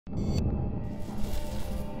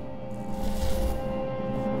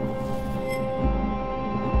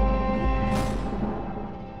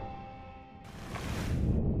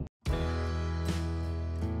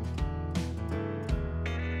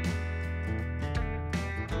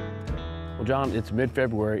Well, John, it's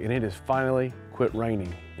mid-February and it has finally quit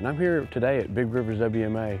raining. And I'm here today at Big Rivers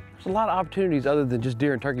WMA. There's a lot of opportunities other than just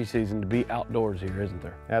deer and turkey season to be outdoors here, isn't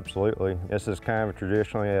there? Absolutely. This is kind of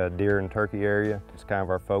traditionally a deer and turkey area. It's kind of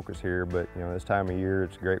our focus here, but this time of year,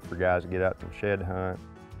 it's great for guys to get out and shed hunt,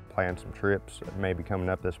 plan some trips, maybe coming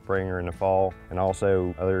up this spring or in the fall, and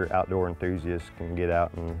also other outdoor enthusiasts can get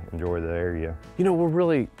out and enjoy the area. We're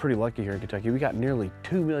really pretty lucky here in Kentucky. We got nearly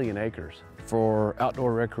 2 million acres for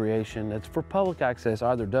outdoor recreation. It's for public access,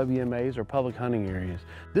 either WMAs or public hunting areas.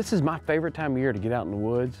 This is my favorite time of year to get out in the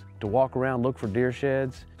woods, to walk around, look for deer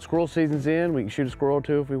sheds. Squirrel season's in, we can shoot a squirrel or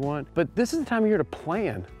two if we want. But this is the time of year to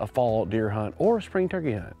plan a fall deer hunt or a spring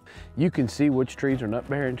turkey hunt. You can see which trees are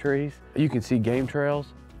nut-bearing trees. You can see game trails.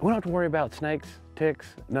 We don't have to worry about snakes,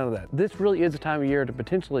 ticks, none of that. This really is a time of year to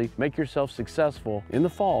potentially make yourself successful in the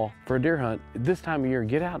fall for a deer hunt. This time of year,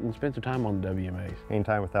 get out and spend some time on the WMAs.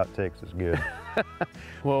 Anytime without ticks is good.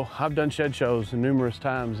 Well, I've done shed shows numerous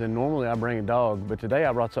times, and normally I bring a dog, but today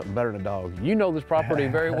I brought something better than a dog. You know this property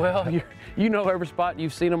very well. You know every spot.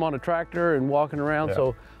 You've seen them on a tractor and walking around, yeah.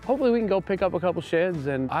 So hopefully we can go pick up a couple sheds,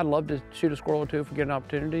 and I'd love to shoot a squirrel or two if we get an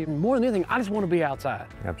opportunity. More than anything, I just want to be outside.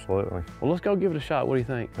 Absolutely. Well, let's go give it a shot. What do you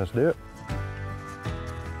think? Let's do it.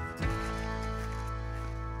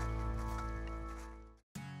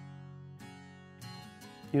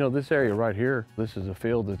 This area right here, this is a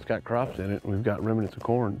field that's got crops in it, and we've got remnants of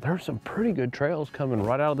corn. There's some pretty good trails coming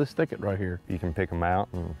right out of this thicket right here. You can pick them out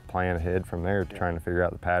and plan ahead from there, trying to figure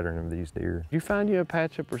out the pattern of these deer. You find you a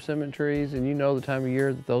patch of persimmon trees and you know the time of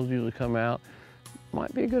year that those usually come out,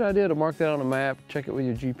 might be a good idea to mark that on a map, check it with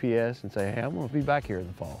your GPS and say, hey, I want to be back here in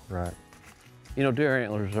the fall. Right. Deer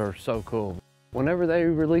antlers are so cool. Whenever they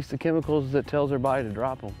release the chemicals that tells their body to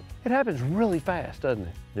drop them, it happens really fast, doesn't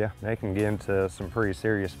it? Yeah, they can get into some pretty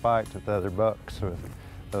serious fights with other bucks with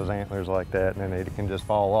those antlers like that, and then they can just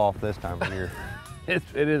fall off this time of year. It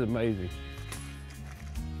is amazing.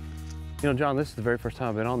 John, this is the very first time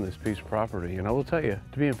I've been on this piece of property, and I will tell you,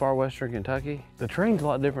 to be in far western Kentucky, the terrain's a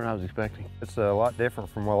lot different than I was expecting. It's a lot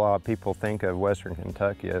different from what a lot of people think of western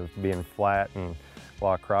Kentucky as being flat and a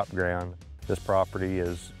lot of crop ground. This property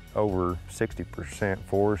is over 60%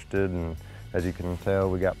 forested, and as you can tell,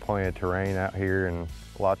 we got plenty of terrain out here and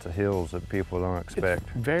lots of hills that people don't expect.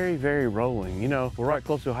 It's very, very rolling. We're right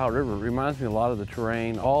close to the Ohio River. It reminds me a lot of the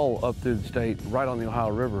terrain all up through the state, right on the Ohio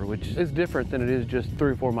River, which is different than it is just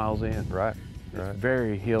 3 or 4 miles in. Right. It's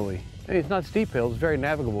very hilly. It's not steep hills, it's very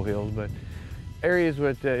navigable hills, but areas where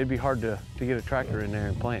it'd be hard to get a tractor in there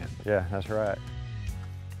and plant. Yeah, that's right.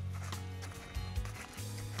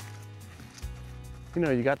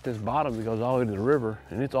 You got this bottom that goes all the way to the river,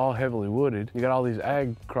 and it's all heavily wooded. You got all these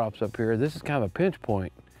ag crops up here. This is kind of a pinch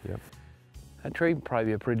point. Yep. That tree would probably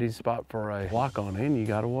be a pretty decent spot for a lock on, and you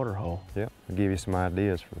got a water hole. Yep, I'll give you some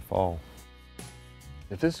ideas for the fall.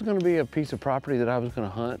 If this is going to be a piece of property that I was going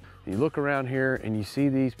to hunt, you look around here and you see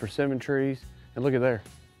these persimmon trees, and look at there.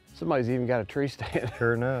 Somebody's even got a tree stand.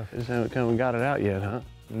 Sure enough. Just haven't come and got it out yet, huh?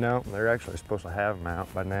 No, they're actually supposed to have them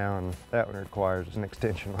out by now, and that one requires an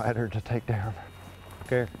extension ladder to take down.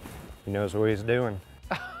 Okay, he knows what he's doing.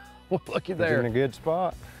 Well, looky there. He's in a good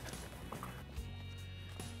spot.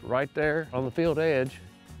 Right there on the field edge.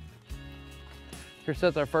 Here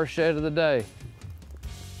sits our first shed of the day.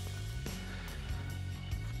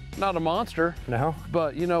 Not a monster. No.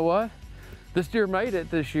 But you know what? This deer made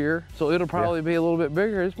it this year, so it'll probably be a little bit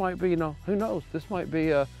bigger. This might be, who knows? This might be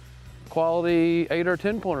a quality 8 or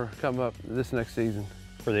 10 pointer come up this next season.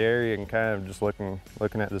 For the area and kind of just looking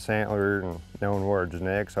at this antler and knowing where our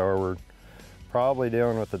genetics are, we're probably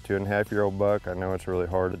dealing with a 2.5-year-old buck. I know it's really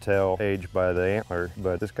hard to tell age by the antler,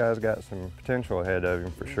 but this guy's got some potential ahead of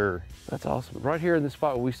him for sure. That's awesome. Right here in this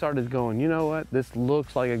spot, we started going, you know what? This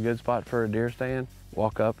looks like a good spot for a deer stand.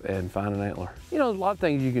 Walk up and find an antler. There's a lot of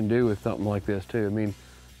things you can do with something like this too.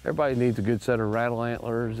 Everybody needs a good set of rattle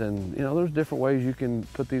antlers, and there's different ways you can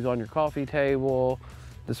put these on your coffee table,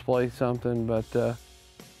 display something, but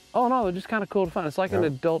oh no, they're just kind of cool to find. It's like an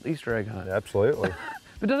adult Easter egg hunt. Absolutely.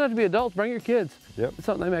 It doesn't have to be adults, bring your kids. Yep. It's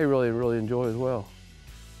something they may really, really enjoy as well.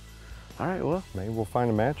 All right, well. Maybe we'll find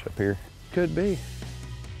a match up here. Could be.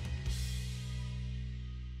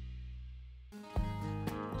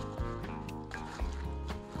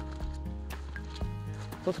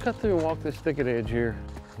 Let's cut through and walk this thicket edge here.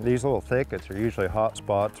 These little thickets are usually hot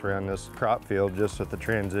spots around this crop field, just with the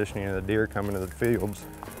transitioning of the deer coming to the fields.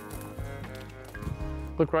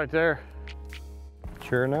 Look right there.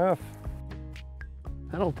 Sure enough.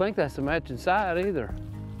 I don't think that's the matching side either.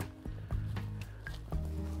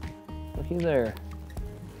 Looky there.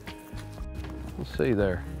 Let's see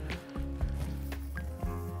there.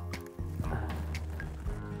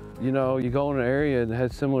 You know, you go in an area that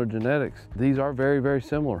has similar genetics. These are very, very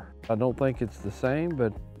similar. I don't think it's the same,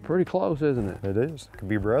 but pretty close, isn't it? It is. Could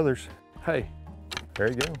be brothers. Hey. There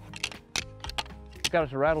you go. Got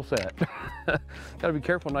us a rattle set. Gotta be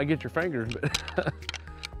careful not get your fingers, but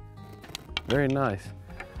very nice.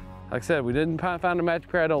 Like I said, we didn't find a match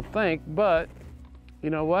pair, I don't think, but you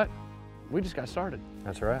know what? We just got started.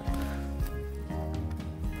 That's right.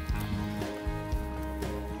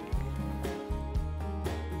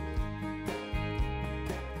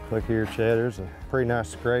 Look here, Chad, there's a pretty nice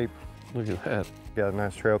scrape. Look at that. Got a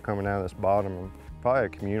nice trail coming out of this bottom, and probably a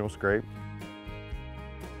communal scrape.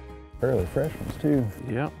 Fairly fresh ones too.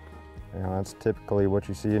 Yep. You know, that's typically what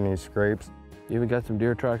you see in these scrapes. You even got some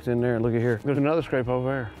deer tracks in there. Look at here. There's another scrape over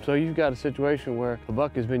there. So you've got a situation where the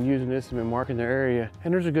buck has been using this and been marking their area,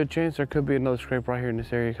 and there's a good chance there could be another scrape right here in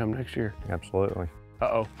this area come next year. Absolutely.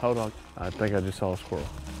 Uh-oh, hold on. I think I just saw a squirrel.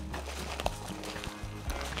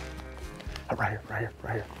 Oh, right here, right here,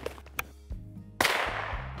 right here.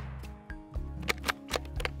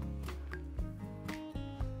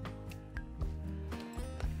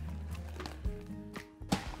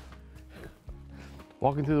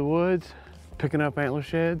 Walking through the woods, picking up antler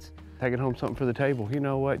sheds, taking home something for the table. You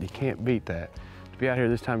know what? You can't beat that. To be out here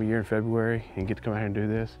this time of year in February and get to come out here and do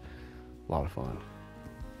this, a lot of fun.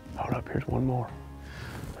 Hold up, here's one more.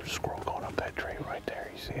 There's a squirrel going up that tree right there.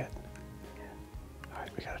 You see it? All right,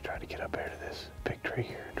 we gotta try to get up there to this big tree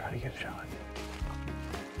here and try to get a shot.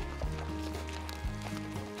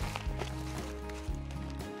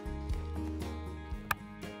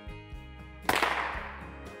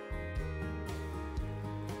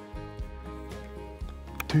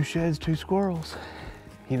 Two sheds, two squirrels.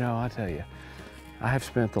 You know, I tell you, I have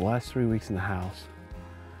spent the last 3 weeks in the house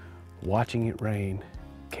watching it rain,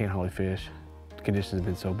 can't hardly fish. The conditions have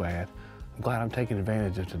been so bad. I'm glad I'm taking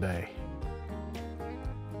advantage of today.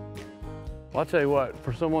 Well, I'll tell you what,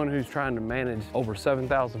 for someone who's trying to manage over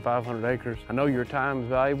 7,500 acres, I know your time is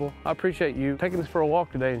valuable. I appreciate you taking us for a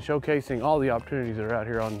walk today and showcasing all the opportunities that are out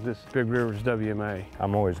here on this Big Rivers WMA.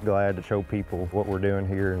 I'm always glad to show people what we're doing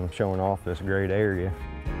here and showing off this great area.